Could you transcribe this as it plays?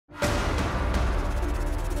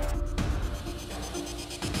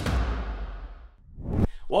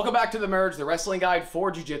Welcome back to The Merge, the wrestling guide for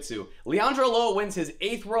Jiu-Jitsu. Leandro Lo wins his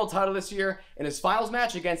 8th world title this year. In his finals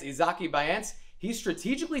match against Isaque Bahiense, he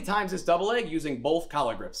strategically times his double leg using both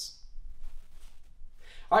collar grips.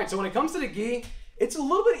 All right, so when it comes to the gi, it's a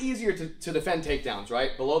little bit easier to defend takedowns,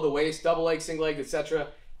 right? Below the waist, double leg, single leg, etc.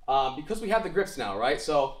 Because we have the grips now, right?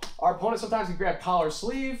 So our opponent sometimes can grab collar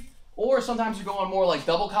sleeve, or sometimes you're going more like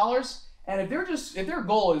double collars. And if their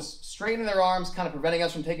goal is straightening their arms, kind of preventing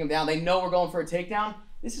us from taking them down, they know we're going for a takedown.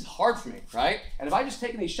 This is hard for me, right? And if I just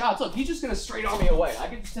take these shots, look, he's just gonna straight arm me away. I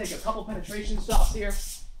can just take a couple penetration shots here,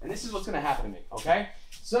 and this is what's gonna happen to me, okay?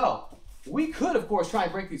 So we could, of course, try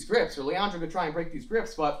and break these grips, or Leandro could try and break these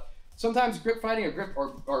grips, but sometimes grip fighting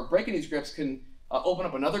or breaking these grips can open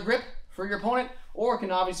up another grip for your opponent, or it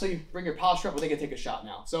can obviously bring your posture up where they can take a shot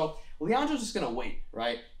now. So Leandro's just gonna wait,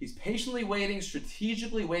 right? He's patiently waiting,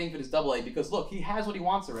 strategically waiting for this double leg, because look, he has what he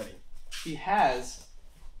wants already. He has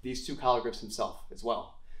these 2 collar grips himself as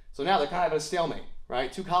well. So now they're kind of at a stalemate,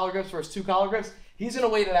 right? 2 collar grips versus 2 collar grips. He's gonna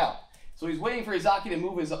wait it out. So he's waiting for Isaque to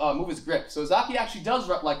move his grip. So Isaque actually does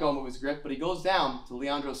let go and move his grip, but he goes down to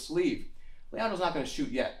Leandro's sleeve. Leandro's not gonna shoot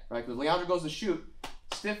yet, right? Because Leandro goes to shoot,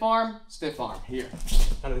 stiff arm, here.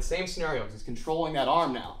 Kind of the same scenario, he's controlling that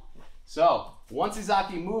arm now. So once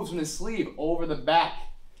Isaque moves from his sleeve over the back,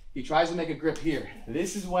 he tries to make a grip here.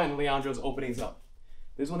 This is when Leandro's opening's up.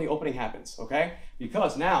 This is when the opening happens, okay?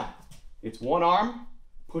 Because now it's 1 arm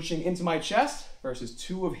pushing into my chest versus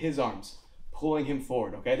 2 of his arms pulling him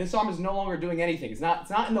forward, okay? This arm is no longer doing anything. It's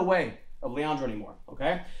not in the way of Leandro anymore,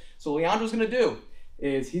 okay? So what Leandro's gonna do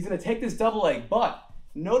is he's gonna take this double leg, but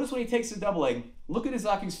notice when he takes the double leg, look at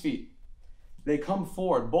Isaque's feet. They come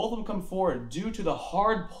forward, both of them come forward due to the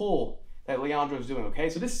hard pull that Leandro is doing, okay?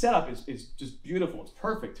 So this setup is just beautiful. It's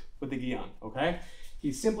perfect with the gi on, okay?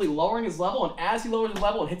 He's simply lowering his level, and as he lowers his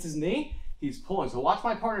level and hits his knee, he's pulling. So watch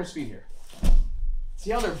my partner's feet here. See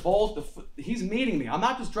how they're both, he's meeting me. I'm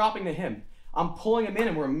not just dropping to him. I'm pulling him in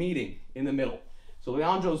and we're meeting in the middle. So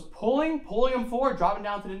Leandro's pulling him forward, dropping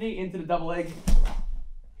down to the knee, into the double leg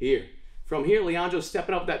here. From here, Leandro's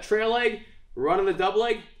stepping up that trail leg, running the double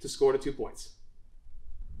leg to score the 2 points.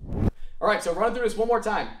 All right, so run through this one more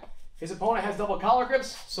time. His opponent has double collar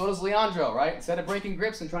grips, so does Leandro, right? Instead of breaking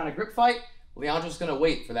grips and trying to grip fight, Leandro's gonna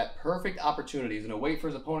wait for that perfect opportunity. He's gonna wait for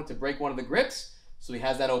his opponent to break one of the grips, so he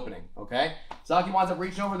has that opening, okay? Isaque winds up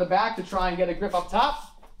reaching over the back to try and get a grip up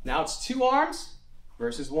top. Now it's 2 arms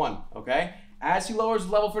versus 1, okay? As he lowers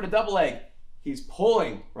the level for the double leg, he's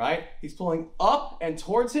pulling, right? He's pulling up and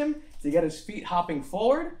towards him to get his feet hopping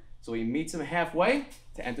forward, so he meets him halfway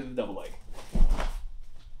to enter the double leg.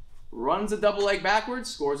 Runs the double leg backwards,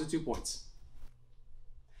 scores the 2 points.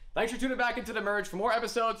 Thanks for tuning back into The Merge. For more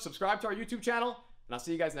episodes, subscribe to our YouTube channel, and I'll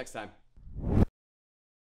see you guys next time.